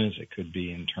revenues. It could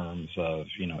be in terms of,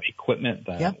 equipment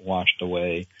that washed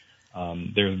away.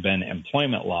 There have been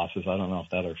employment losses. I don't know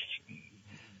if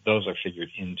those are figured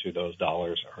into those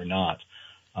dollars or not.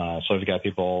 So we've got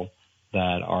people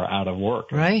that are out of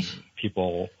work. Right.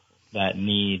 People that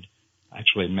need,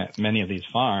 actually many of these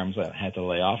farms that had to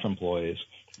lay off employees,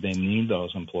 they need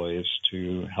those employees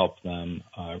to help them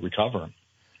recover,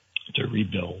 to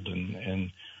rebuild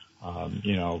and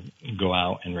go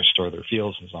out and restore their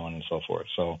fields and so on and so forth.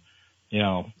 So,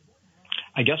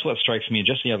 I guess what strikes me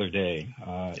just the other day,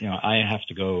 I have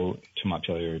to go to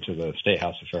Montpelier to the State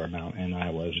House a fair amount, and I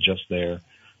was just there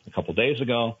a couple days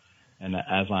ago. And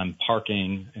as I'm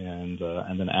parking and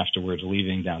then afterwards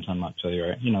leaving downtown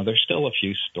Montpelier, there's still a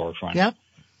few storefronts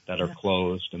that are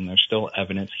closed, and there's still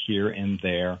evidence here and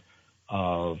there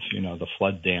of, the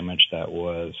flood damage that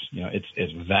was,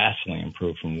 it's vastly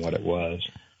improved from what it was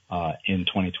in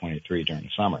 2023 during the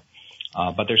summer.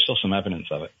 But there's still some evidence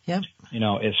of it. Yep.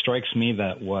 It strikes me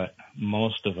that what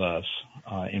most of us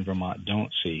in Vermont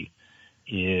don't see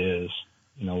is,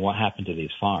 what happened to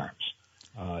these farms.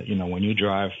 When you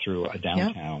drive through a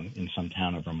downtown in some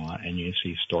town of Vermont and you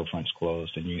see storefronts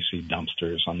closed and you see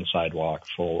dumpsters on the sidewalk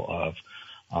full of,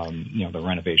 the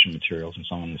renovation materials and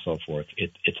so on and so forth,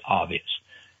 it's obvious.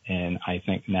 And I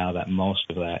think now that most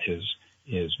of that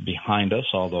is behind us,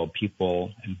 although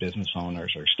people and business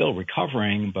owners are still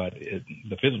recovering, but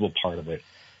the visible part of it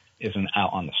isn't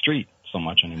out on the street so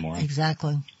much anymore.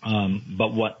 Exactly.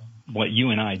 But what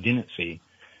you and I didn't see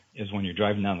is when you're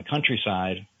driving down the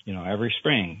countryside, every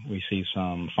spring we see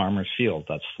some farmer's field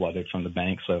that's flooded from the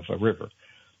banks of a river.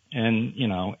 And,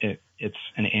 it's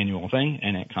an annual thing,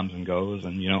 and it comes and goes,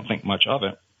 and you don't think much of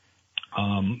it.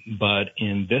 But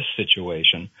in this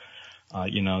situation,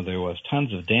 there was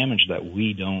tons of damage that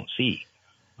we don't see.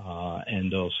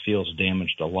 And those fields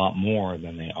damaged a lot more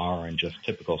than they are in just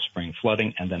typical spring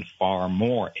flooding, and then far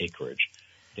more acreage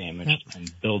damaged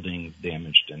and buildings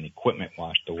damaged and equipment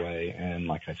washed away. And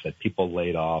like I said, people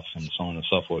laid off and so on and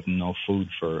so forth. No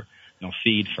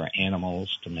feed for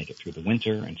animals to make it through the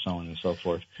winter and so on and so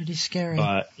forth. Pretty scary.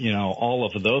 But, all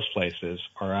of those places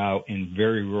are out in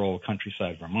very rural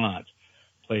countryside Vermont,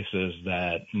 places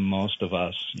that most of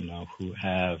us, who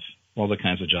have all the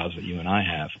kinds of jobs that you and I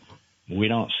have, we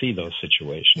don't see those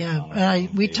situations. Yeah,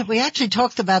 we actually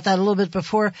talked about that a little bit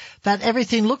before, that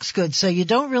everything looks good, so you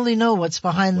don't really know what's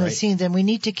behind the scenes, and we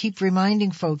need to keep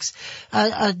reminding folks.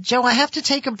 Joe, I have to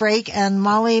take a break, and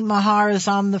Molly Mahar is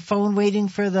on the phone waiting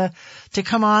to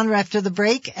come on after the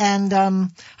break, and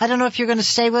I don't know if you're going to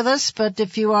stay with us, but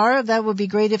if you are, that would be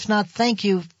great. If not, thank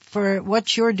you for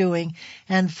what you're doing,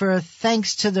 and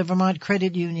thanks to the Vermont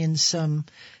Credit Union's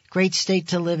great state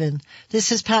to live in.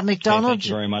 This is Pat McDonald. Thank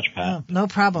you very much, Pat. No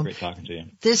problem. Great talking to you.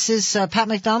 This is Pat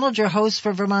McDonald, your host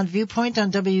for Vermont Viewpoint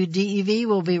on WDEV.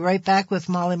 We'll be right back with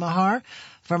Molly Mahar,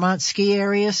 Vermont Ski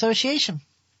Area Association.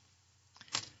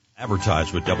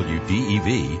 Advertise with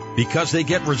WDEV because they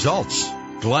get results.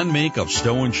 Glenn Mink of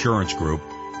Stowe Insurance Group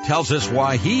tells us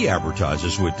why he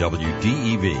advertises with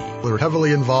WDEV. They're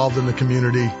heavily involved in the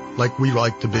community like we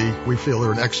like to be. We feel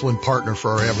they're an excellent partner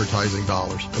for our advertising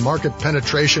dollars. The market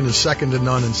penetration is second to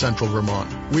none in central Vermont.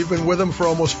 We've been with them for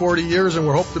almost 40 years, and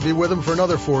we hope to be with them for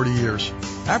another 40 years.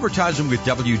 Advertising with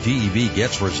WDEV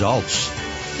gets results.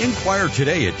 Inquire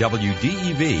today at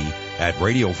WDEV at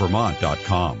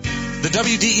radiovermont.com. The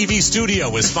WDEV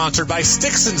studio is sponsored by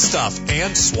Sticks and Stuff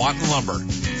and Swanton Lumber,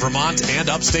 Vermont and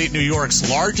upstate New York's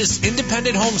largest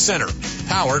independent home center,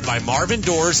 powered by Marvin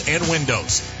Doors and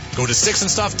Windows. Go to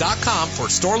sticksandstuff.com for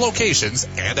store locations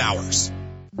and hours.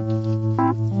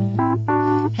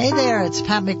 Hey there, it's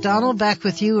Pat McDonald back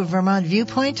with you at Vermont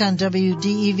Viewpoint on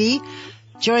WDEV.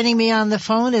 Joining me on the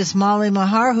phone is Molly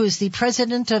Mahar, who's the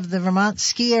president of the Vermont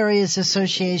Ski Areas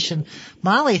Association.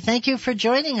 Molly, thank you for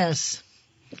joining us.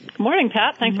 Good morning,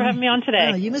 Pat. Thanks for having me on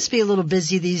today. Oh, you must be a little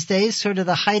busy these days, sort of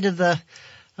the height of the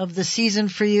season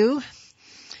for you.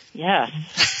 Yes.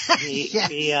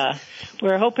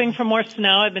 We're hoping for more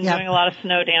snow. I've been doing a lot of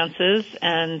snow dances,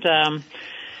 and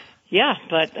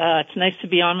but it's nice to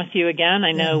be on with you again.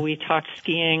 I know we talked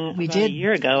skiing a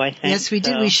year ago, I think. Yes, we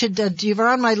did. We should. You were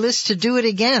on my list to do it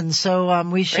again, so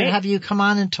we should have you come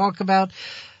on and talk about.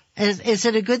 Is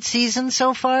it a good season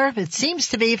so far? It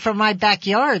seems to be. From my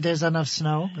backyard, there's enough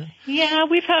snow. But. Yeah,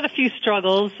 we've had a few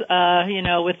struggles,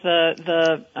 with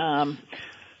the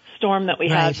storm that we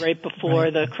had right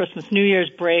before the Christmas New Year's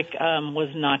break was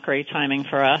not great timing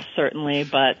for us, certainly.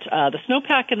 But the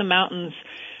snowpack in the mountains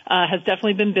has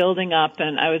definitely been building up,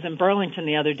 and I was in Burlington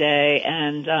the other day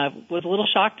and was a little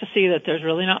shocked to see that there's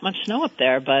really not much snow up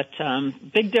there, but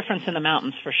big difference in the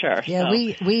mountains for sure. Yeah, so,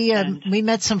 we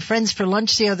met some friends for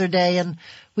lunch the other day, and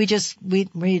we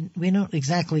don't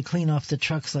exactly clean off the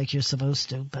trucks like you're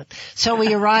supposed to, but so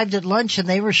we arrived at lunch and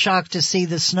they were shocked to see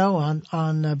the snow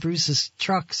on Bruce's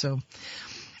truck. So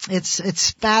it's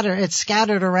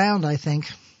scattered around, I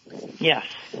think. Yes.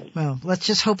 Well, let's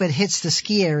just hope it hits the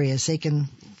ski areas. They can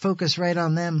focus right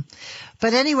on them.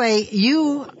 But anyway,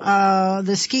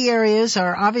 the ski areas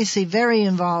are obviously very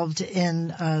involved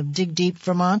in Dig Deep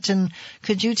Vermont. And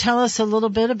could you tell us a little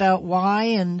bit about why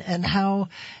and how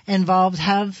involved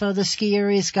have the ski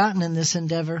areas gotten in this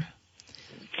endeavor?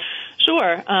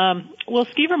 Sure. Well,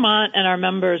 Ski Vermont and our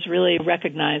members really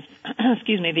recognize,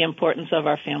 the importance of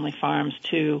our family farms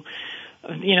to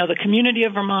the community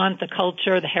of Vermont, the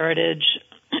culture, the heritage,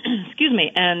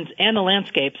 and the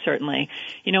landscape, certainly.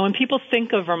 When people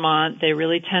think of Vermont, they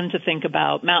really tend to think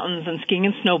about mountains and skiing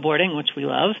and snowboarding, which we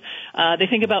love. They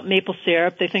think about maple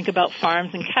syrup. They think about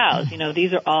farms and cows.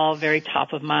 These are all very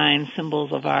top of mind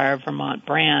symbols of our Vermont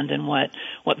brand and what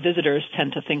visitors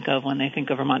tend to think of when they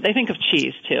think of Vermont. They think of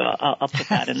cheese, too. I'll put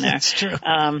that in there. That's true.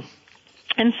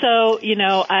 And so,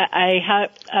 I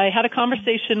had a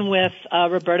conversation with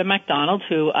Roberta McDonald,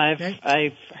 who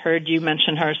I've heard you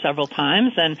mention her several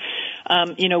times, and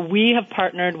we have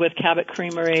partnered with Cabot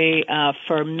Creamery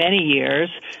for many years.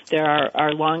 They're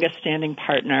our longest-standing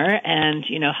partner, and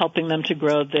helping them to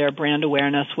grow their brand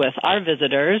awareness with our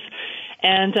visitors.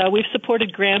 And we've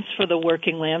supported grants for the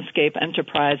Working Landscape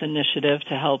Enterprise Initiative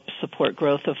to help support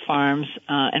growth of farms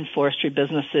and forestry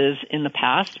businesses in the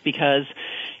past because,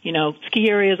 ski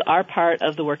areas are part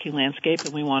of the working landscape,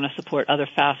 and we want to support other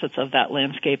facets of that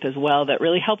landscape as well that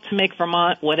really help to make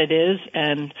Vermont what it is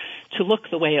and to look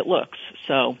the way it looks.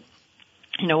 So,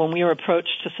 when we were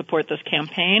approached to support this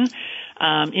campaign,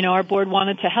 our board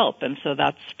wanted to help, and so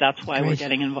that's why we're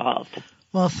getting involved.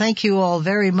 Well, thank you all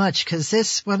very much,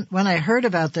 because when I heard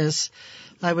about this,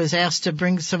 I was asked to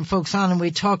bring some folks on, and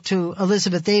we talked to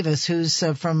Elizabeth Davis, who's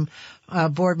from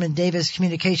Boardman Davis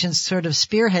Communications, sort of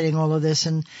spearheading all of this,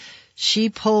 and she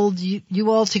pulled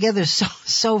you all together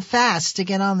so fast to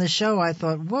get on the show. I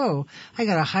thought, whoa, I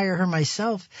got to hire her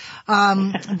myself.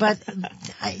 And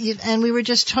we were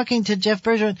just talking to Jeff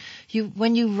Bergeron.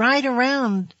 When you ride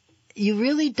around you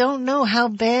really don't know how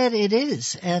bad it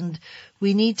is. And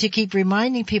we need to keep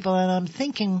reminding people. And I'm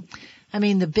thinking, I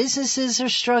mean, the businesses are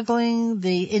struggling.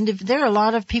 There are a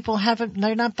lot of people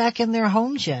they're not back in their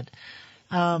homes yet.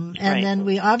 And right. Then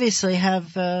we obviously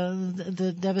have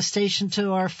the devastation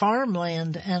to our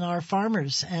farmland and our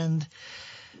farmers. And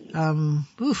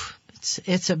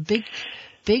it's a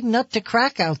big nut to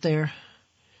crack out there.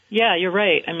 Yeah, you're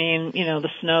right. I mean, the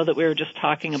snow that we were just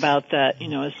talking about that,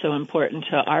 is so important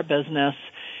to our business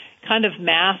kind of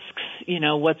masks,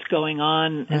 what's going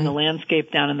on in the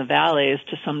landscape down in the valleys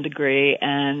to some degree.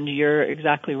 And you're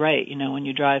exactly right. When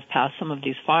you drive past some of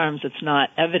these farms, it's not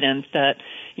evident that,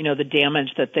 the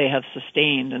damage that they have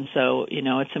sustained. And so,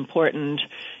 it's important,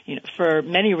 for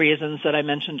many reasons that I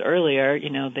mentioned earlier.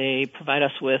 They provide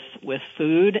us with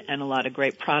food and a lot of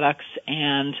great products,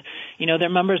 and they're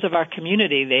members of our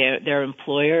community. They're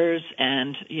employers,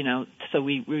 and so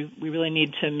we really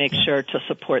need to make sure to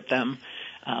support them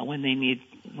when they need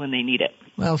it.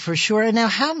 Well, for sure. Now,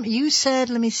 you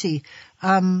said, let me see,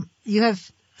 you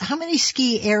have. How many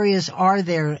ski areas are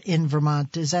there in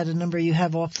Vermont? Is that a number you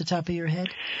have off the top of your head?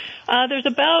 There's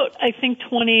about, I think,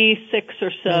 26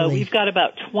 or so. Really? We've got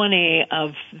about 20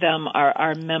 of them are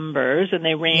our members, and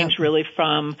they range really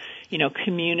from,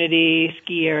 community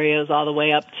ski areas all the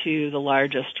way up to the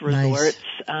largest resorts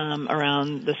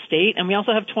around the state. And we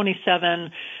also have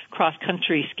 27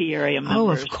 cross-country ski area members.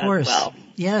 Oh, of course. As well.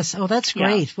 Yes. Oh, that's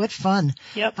great. Yeah. What fun.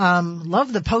 Yep.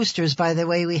 Love the posters, by the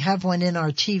way. We have one in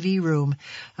our TV room.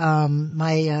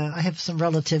 I have some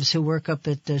relatives who work up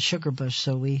at Sugarbush,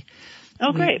 so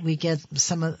great. We get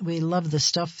we love the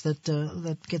stuff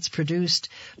that gets produced.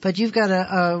 But you've got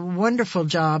a wonderful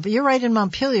job. You're right in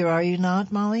Montpelier, are you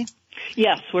not, Molly?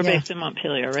 Yes, we're based in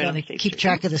Montpelier, right on State Keep Street.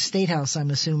 track of the State House, I'm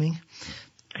assuming.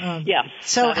 Yes,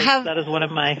 so that is one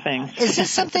of my things. Is this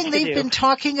something they've been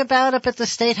talking about up at the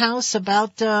State House,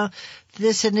 about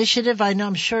this initiative?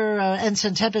 I'm sure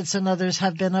Ensign Tebbets and others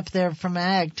have been up there from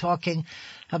Ag talking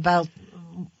about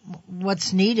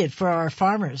what's needed for our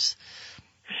farmers.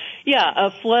 Yeah,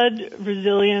 flood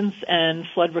resilience and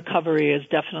flood recovery is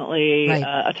definitely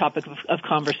a topic of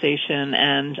conversation,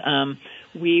 and I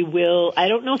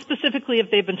don't know specifically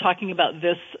if they've been talking about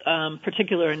this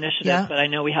particular initiative, but I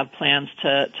know we have plans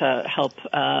to help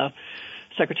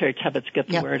Secretary Tebbets get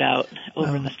the word out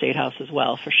over in the State House as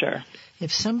well, for sure.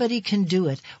 If somebody can do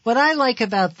it. What I like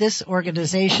about this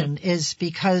organization is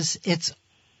because it's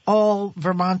all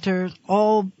Vermonters,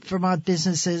 all Vermont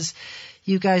businesses.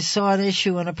 You guys saw an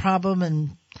issue and a problem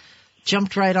and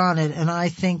jumped right on it, and I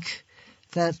think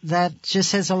that just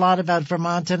says a lot about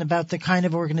Vermont and about the kind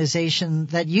of organization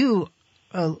that you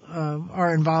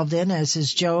are involved in, as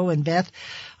is Joe and Beth.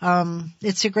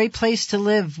 It's a great place to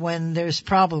live when there's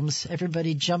problems.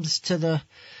 Everybody jumps to the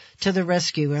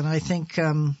rescue, and I think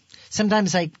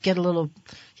sometimes I get a little,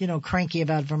 cranky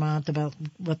about Vermont, about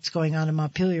what's going on in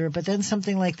Montpelier, but then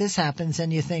something like this happens,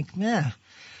 and you think,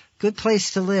 good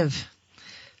place to live.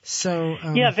 So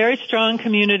very strong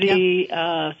community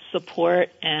support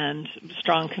and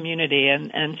strong community,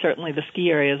 and certainly the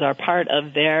ski areas are part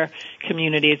of their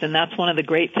communities, and that's one of the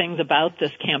great things about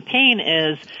this campaign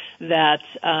is that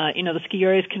the ski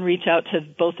areas can reach out to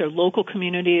both their local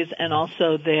communities and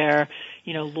also their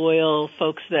loyal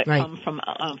folks that come from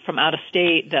out of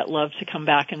state that love to come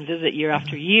back and visit year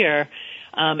after year,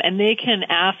 and they can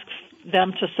ask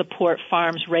them to support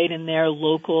farms right in their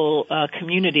local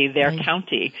community, their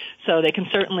county. So they can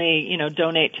certainly,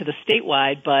 donate to the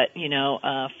statewide, but,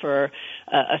 for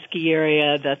a ski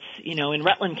area that's, in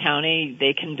Rutland County,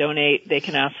 they can donate, they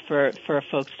can ask for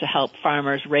folks to help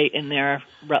farmers right in their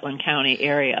Rutland County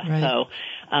area. Right. So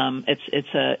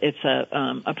it's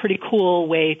a pretty cool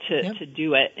way to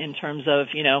do it in terms of,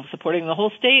 supporting the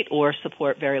whole state or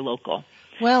support very local.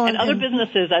 Well, and other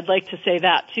businesses, I'd like to say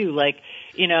that too, like,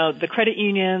 the credit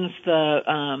unions,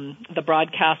 the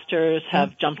broadcasters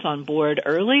have jumped on board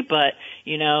early, but,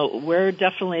 we're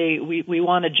definitely, we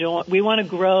want to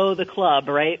grow the club,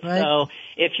 right? So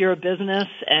if you're a business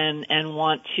and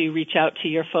want to reach out to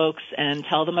your folks and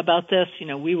tell them about this,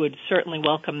 we would certainly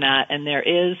welcome that. And there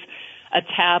is a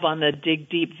tab on the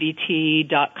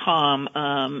digdeepvt.com,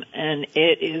 and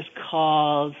it is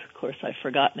called, of course I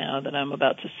forgot now that I'm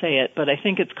about to say it, but I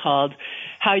think it's called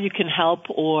How You Can Help,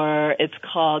 or it's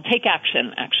called Take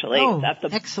Action, actually. Oh, at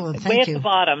the, excellent. Way Thank at you. the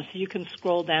bottom, so you can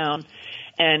scroll down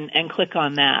and click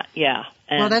on that. Yeah.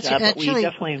 And, well, that's but actually, we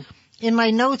definitely... In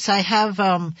my notes, I have,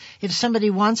 if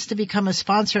somebody wants to become a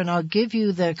sponsor, and I'll give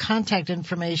you the contact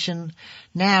information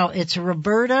now, it's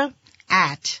Roberta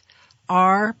at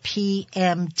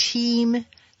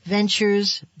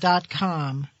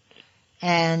rpmteamventures.com.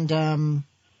 And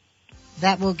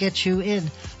That will get you in.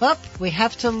 We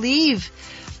have to leave.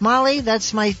 Molly,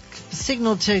 that's my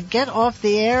signal to get off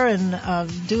the air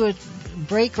and do a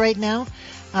break right now.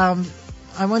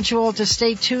 I want you all to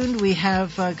stay tuned. We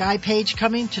have Guy Page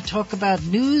coming to talk about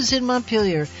news in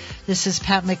Montpelier. This is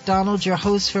Pat McDonald, your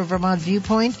host for Vermont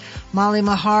Viewpoint. Molly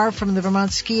Mahar from the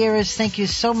Vermont Ski Areas, thank you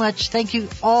so much. Thank you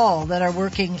all that are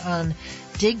working on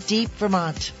Dig Deep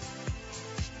Vermont.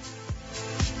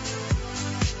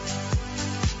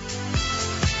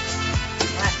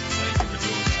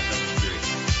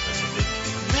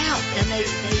 Well, and they